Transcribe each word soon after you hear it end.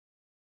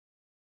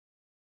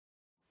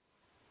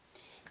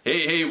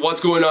Hey,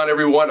 what's going on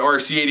everyone?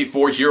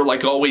 RC84 here.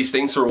 Like always,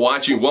 thanks for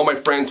watching. Well, my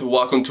friends,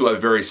 welcome to a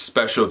very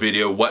special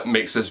video. What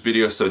makes this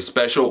video so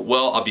special?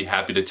 Well, I'll be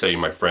happy to tell you,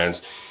 my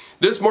friends.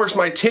 This marks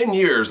my 10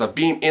 years of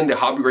being in the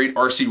hobby grade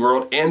RC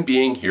world and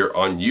being here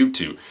on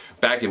YouTube.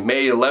 Back in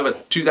May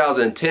 11th,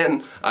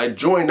 2010, I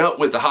joined up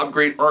with the hobby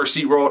grade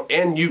RC world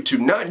and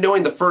YouTube, not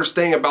knowing the first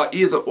thing about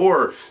either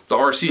or the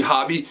RC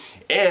hobby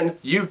and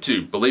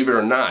YouTube, believe it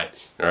or not.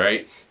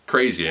 Alright?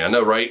 Crazy, I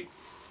know, right?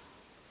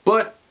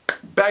 But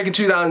back in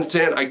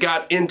 2010, I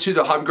got into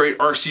the hobby grade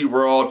RC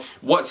world.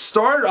 What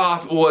started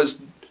off was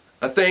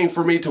a thing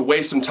for me to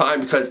waste some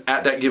time because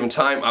at that given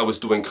time I was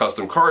doing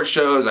custom car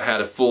shows. I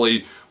had a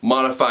fully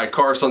modified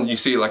car, something you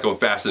see like on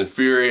Fast and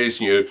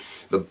Furious, you know,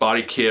 the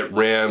body kit,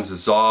 rims,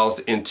 exhaust,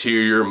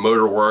 interior,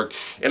 motor work,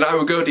 and I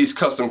would go to these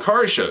custom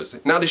car shows.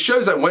 Now the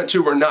shows I went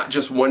to were not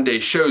just one-day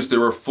shows, they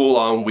were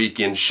full-on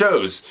weekend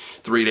shows,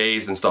 3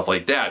 days and stuff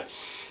like that.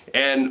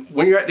 And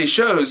when you're at these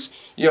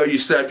shows, you know, you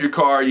set up your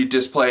car, you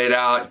display it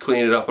out,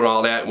 clean it up and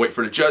all that, and wait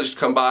for the judge to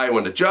come by.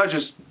 When the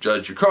judges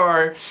judge your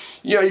car,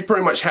 you know, you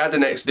pretty much had the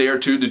next day or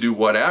two to do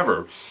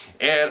whatever.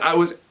 And I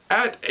was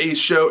at a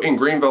show in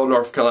Greenville,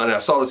 North Carolina. I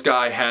saw this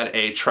guy had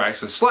a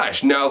Traxxas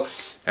Slash. Now,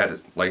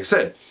 like I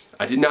said,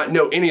 I did not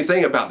know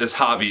anything about this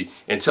hobby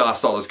until I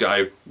saw this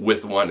guy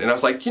with one. And I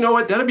was like, you know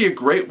what, that'd be a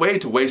great way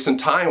to waste some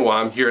time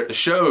while I'm here at the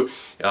show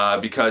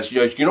because, you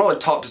know, you can only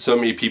talk to so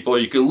many people.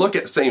 You can look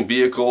at the same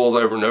vehicles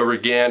over and over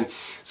again.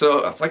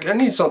 So I was like, I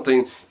need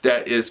something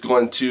that is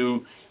going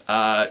to,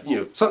 you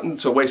know, something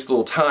to waste a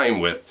little time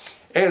with.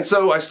 And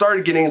so I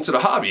started getting into the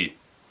hobby.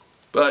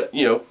 But,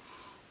 you know,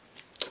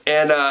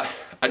 and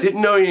I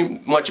didn't know any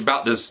much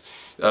about this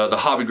the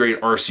hobby grade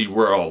RC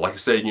world. Like I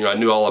said, you know, I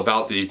knew all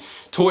about the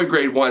toy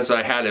grade ones that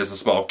I had as a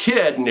small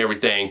kid and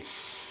everything,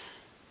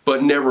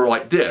 but never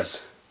like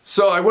this.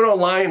 So I went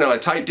online and I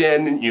typed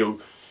in, you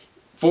know,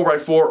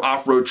 4x4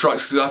 off-road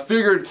trucks because I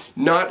figured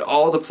not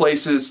all the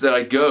places that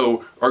I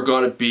go are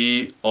going to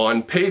be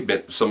on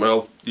pavement. Some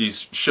of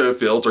these show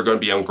fields are going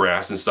to be on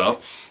grass and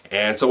stuff.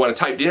 And so when I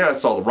typed in, I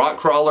saw the rock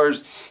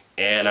crawlers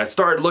and I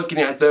started looking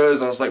at those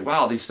and I was like,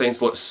 wow, these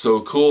things look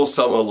so cool.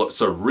 Some of them look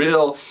so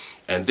real.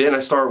 And then I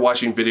started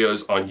watching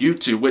videos on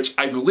YouTube, which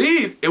I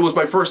believe it was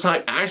my first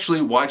time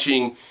actually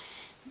watching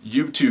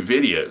YouTube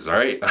videos,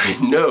 alright? I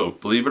know,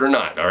 believe it or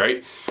not,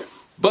 alright?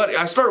 But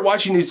I started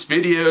watching these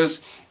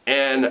videos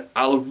and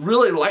I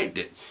really liked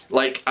it.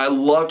 Like, I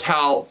loved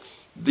how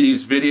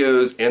these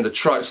videos and the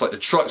trucks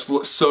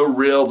looked so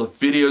real, the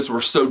videos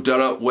were so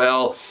done up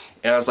well,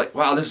 and I was like,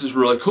 wow, this is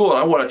really cool, and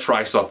I want to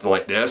try something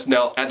like this.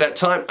 Now, at that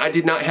time, I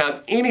did not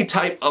have any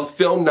type of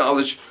film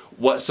knowledge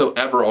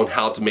whatsoever on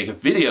how to make a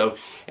video,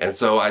 and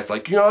so I was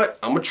like, you know what,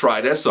 I'm gonna try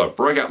this. So I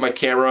broke out my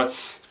camera,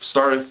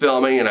 started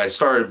filming, and I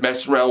started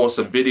messing around with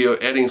some video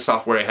editing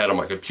software I had on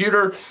my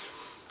computer.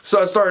 So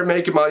I started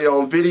making my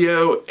own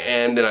video,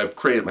 and then I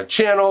created my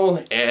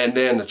channel, and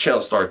then the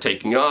channel started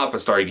taking off. I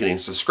started getting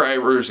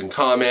subscribers and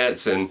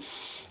comments, and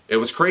it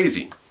was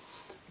crazy.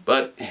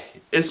 But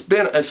it's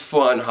been a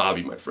fun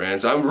hobby, my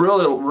friends. I'm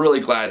really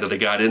glad that I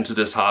got into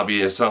this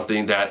hobby. It's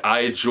something that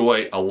I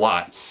enjoy a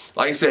lot.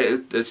 Like I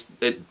said,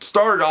 it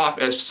started off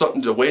as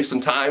something to waste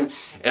some time,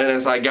 and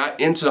as I got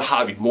into the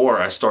hobby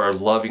more, I started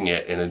loving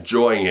it and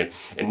enjoying it,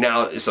 and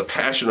now it's a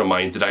passion of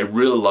mine that I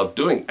really love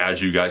doing. As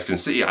you guys can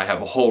see, I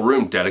have a whole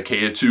room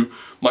dedicated to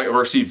my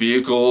RC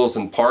vehicles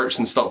and parts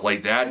and stuff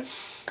like that,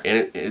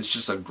 and it's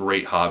just a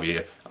great hobby.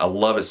 I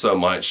love it so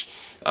much.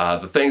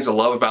 The things I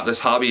love about this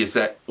hobby is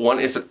that, one,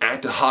 it's an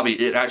active hobby.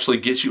 It actually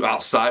gets you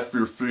outside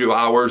for a few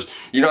hours.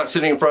 You're not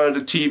sitting in front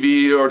of the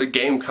TV or the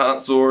game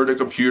console or the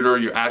computer.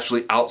 You're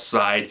actually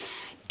outside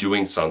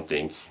doing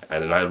something,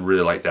 and I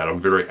really like that. I'm a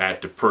very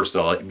active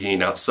person. I like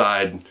being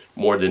outside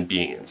more than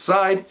being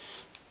inside.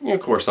 And of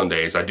course, some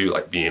days I do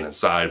like being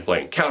inside and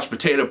playing couch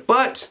potato,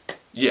 but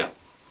yeah.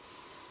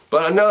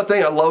 But another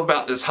thing I love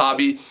about this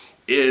hobby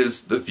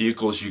is the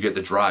vehicles you get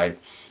to drive.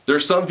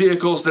 There's some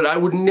vehicles that I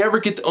would never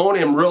get to own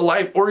in real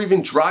life or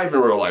even drive in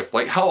real life.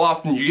 Like how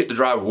often you get to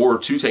drive a World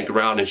War II tank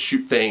around and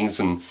shoot things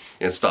and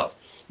stuff.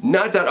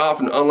 Not that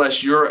often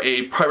unless you're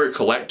a private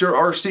collector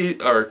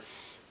RC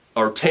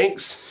or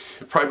tanks,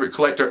 private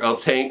collector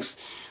of tanks,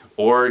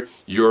 or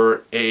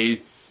you're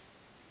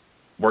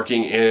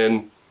working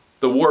in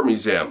the War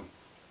Museum,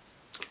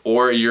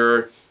 or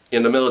you're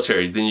in the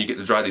military, then you get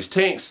to drive these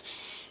tanks.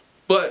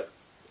 But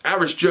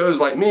average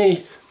Joes like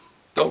me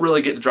don't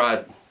really get to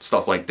drive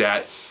stuff like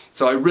that.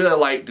 So I really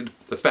like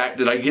the fact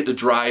that I get to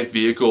drive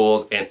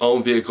vehicles and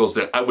own vehicles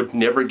that I would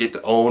never get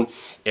to own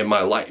in my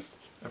life.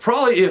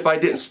 Probably if I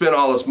didn't spend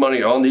all this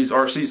money on these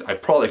RCs, I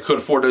probably could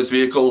afford those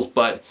vehicles,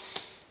 but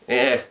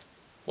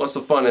what's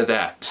the fun of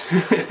that?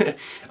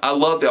 I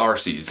love the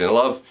RCs and I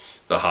love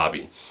the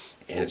hobby,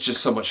 and it's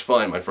just so much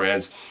fun, my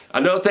friends.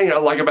 Another thing I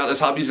like about this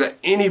hobby is that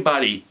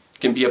anybody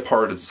can be a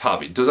part of this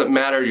hobby. It doesn't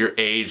matter your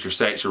age, your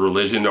sex, your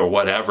religion, or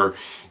whatever.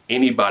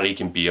 Anybody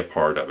can be a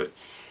part of it.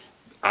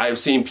 I've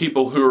seen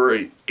people who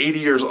are 80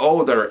 years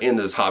old that are in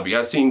this hobby.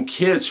 I've seen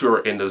kids who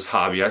are in this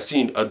hobby. I've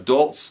seen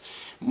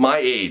adults my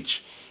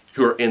age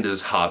who are into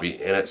this hobby,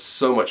 and it's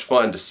so much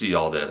fun to see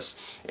all this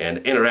and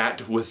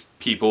interact with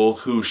people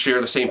who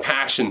share the same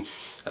passion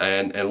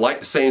and like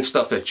the same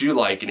stuff that you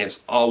like, and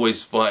it's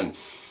always fun.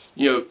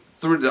 You know,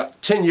 through the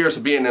 10 years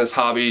of being in this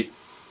hobby,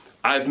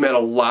 I've met a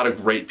lot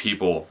of great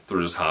people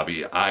through this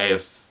hobby. I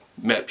have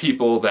met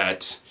people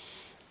that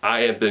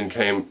I have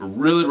become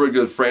really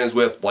good friends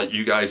with, like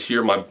you guys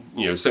here,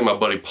 say my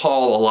buddy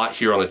Paul a lot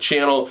here on the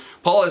channel.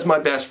 Paul is my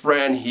best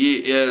friend. He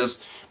is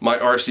my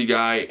RC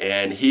guy,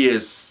 and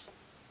he's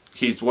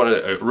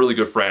a really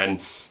good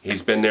friend.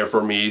 He's been there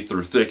for me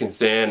through thick and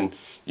thin,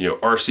 you know,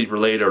 RC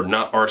related or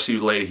not RC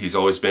related. He's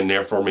always been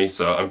there for me,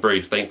 so I'm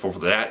very thankful for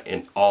that,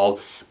 and all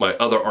my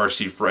other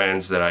RC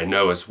friends that I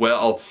know as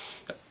well.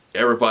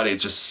 Everybody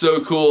is just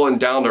so cool and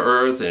down to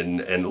earth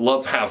and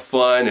love to have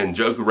fun and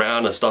joke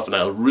around and stuff, and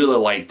I really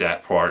like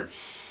that part.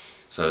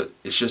 So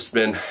it's just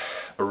been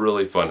a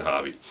really fun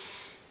hobby.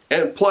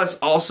 And plus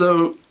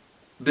also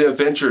the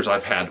adventures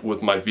I've had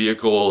with my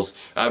vehicles.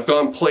 I've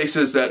gone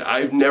places that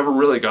I've never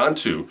really gone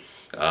to,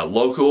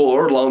 local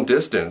or long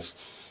distance.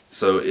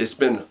 So it's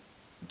been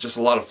just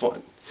a lot of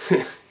fun.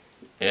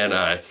 And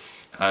I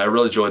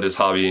really enjoy this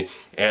hobby,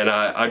 and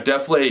I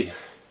definitely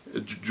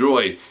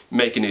enjoy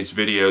making these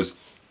videos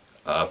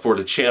for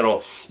the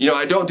channel. You know,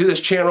 I don't do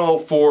this channel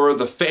for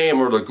the fame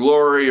or the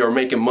glory or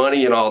making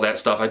money and all that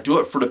stuff. I do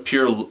it for the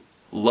pure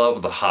love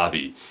of the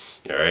hobby.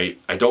 Alright?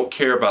 I don't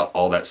care about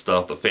all that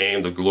stuff, the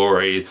fame, the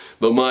glory,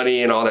 the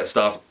money and all that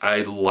stuff.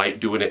 I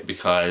like doing it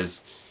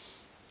because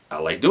I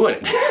like doing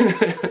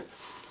it.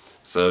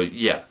 So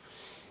yeah.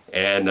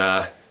 And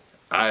I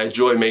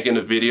enjoy making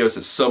the videos.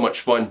 It's so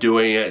much fun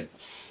doing it,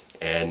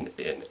 and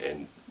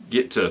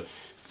get to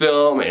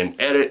film and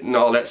edit and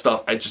all that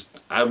stuff.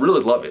 I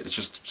really love it. It's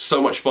just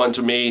so much fun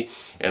to me,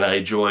 and I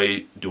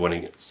enjoy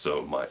doing it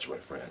so much, my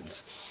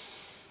friends.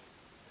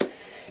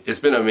 It's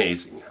been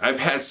amazing. I've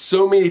had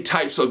so many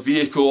types of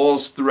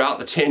vehicles throughout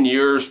the 10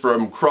 years,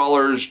 from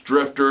crawlers,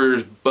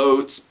 drifters,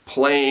 boats,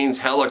 planes,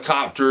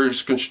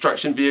 helicopters,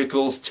 construction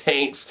vehicles,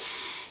 tanks,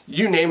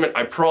 you name it.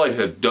 I probably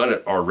have done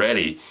it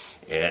already,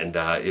 and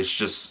it's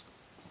just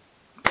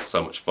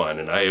so much fun,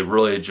 and I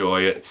really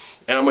enjoy it.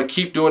 And I'm going to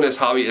keep doing this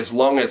hobby as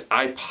long as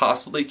I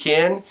possibly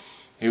can.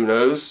 Who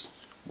knows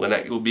when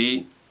that will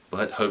be,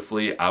 but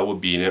hopefully I will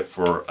be in it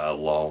for a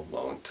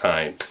long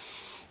time.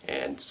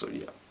 And so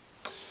yeah.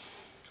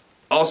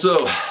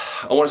 Also,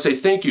 I want to say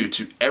thank you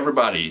to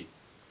everybody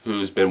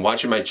who's been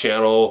watching my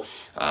channel,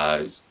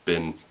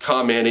 been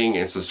commenting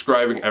and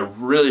subscribing. I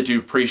really do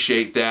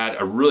appreciate that.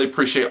 I really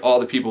appreciate all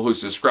the people who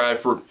subscribe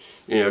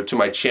to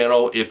my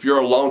channel. If you're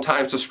a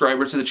long-time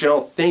subscriber to the channel,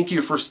 thank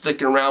you for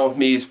sticking around with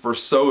me for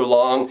so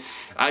long.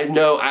 I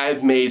know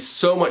I've made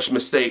so much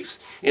mistakes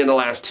in the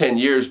last 10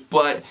 years,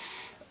 but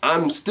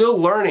I'm still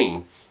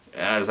learning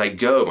as I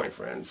go, my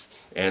friends.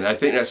 And I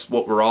think that's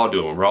what we're all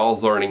doing. We're all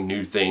learning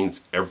new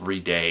things every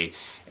day.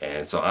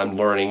 And so I'm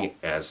learning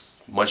as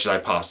much as I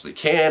possibly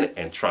can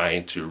and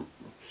trying to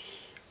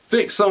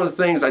fix some of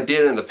the things I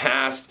did in the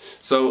past.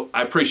 So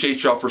I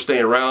appreciate y'all for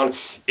staying around.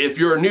 If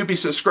you're a newbie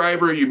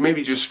subscriber, you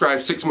maybe just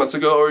subscribed 6 months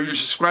ago, or you're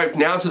subscribed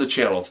now to the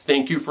channel,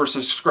 thank you for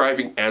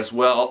subscribing as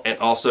well. And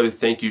also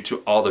thank you to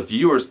all the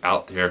viewers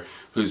out there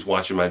who's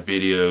watching my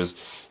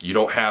videos. You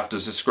don't have to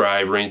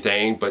subscribe or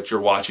anything, but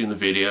you're watching the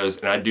videos,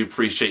 and I do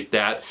appreciate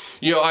that.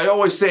 You know, I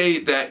always say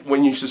that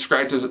when you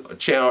subscribe to the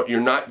channel, you're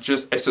not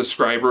just a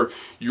subscriber,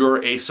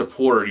 you're a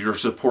supporter. You're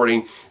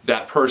supporting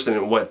that person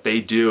and what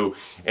they do,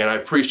 and I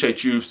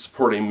appreciate you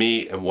supporting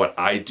me and what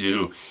I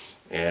do,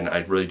 and I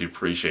really do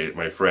appreciate it,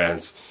 my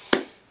friends.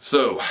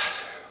 So,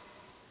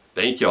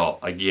 thank y'all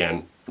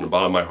again from the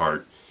bottom of my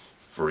heart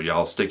for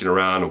y'all sticking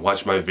around and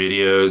watching my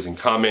videos and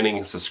commenting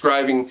and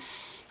subscribing.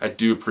 I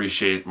do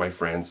appreciate my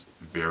friends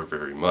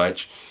very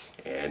much,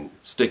 and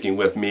sticking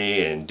with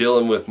me and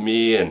dealing with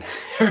me and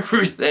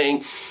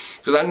everything,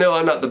 because I know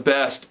I'm not the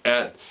best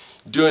at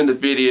doing the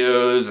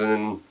videos,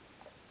 and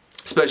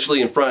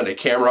especially in front of the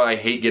camera. I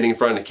hate getting in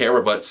front of the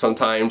camera, but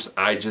sometimes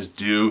I just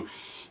do,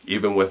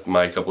 even with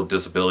my couple of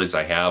disabilities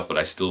I have, but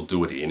I still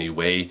do it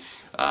anyway,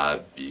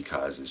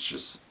 because it's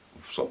just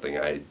something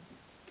I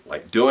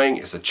like doing.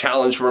 It's a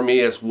challenge for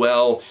me as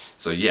well.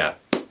 So yeah.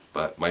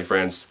 But my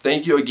friends,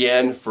 thank you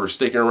again for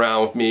sticking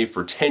around with me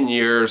for 10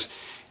 years.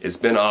 It's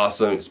been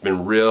awesome. It's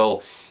been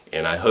real.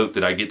 And I hope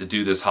that I get to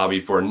do this hobby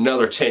for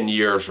another 10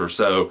 years or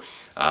so.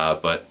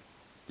 But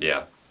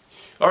yeah.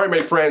 Alright,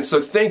 my friends.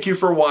 So thank you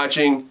for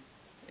watching.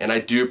 And I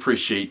do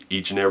appreciate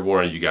each and every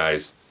one of you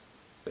guys.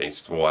 Thanks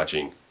for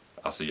watching.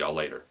 I'll see y'all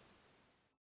later.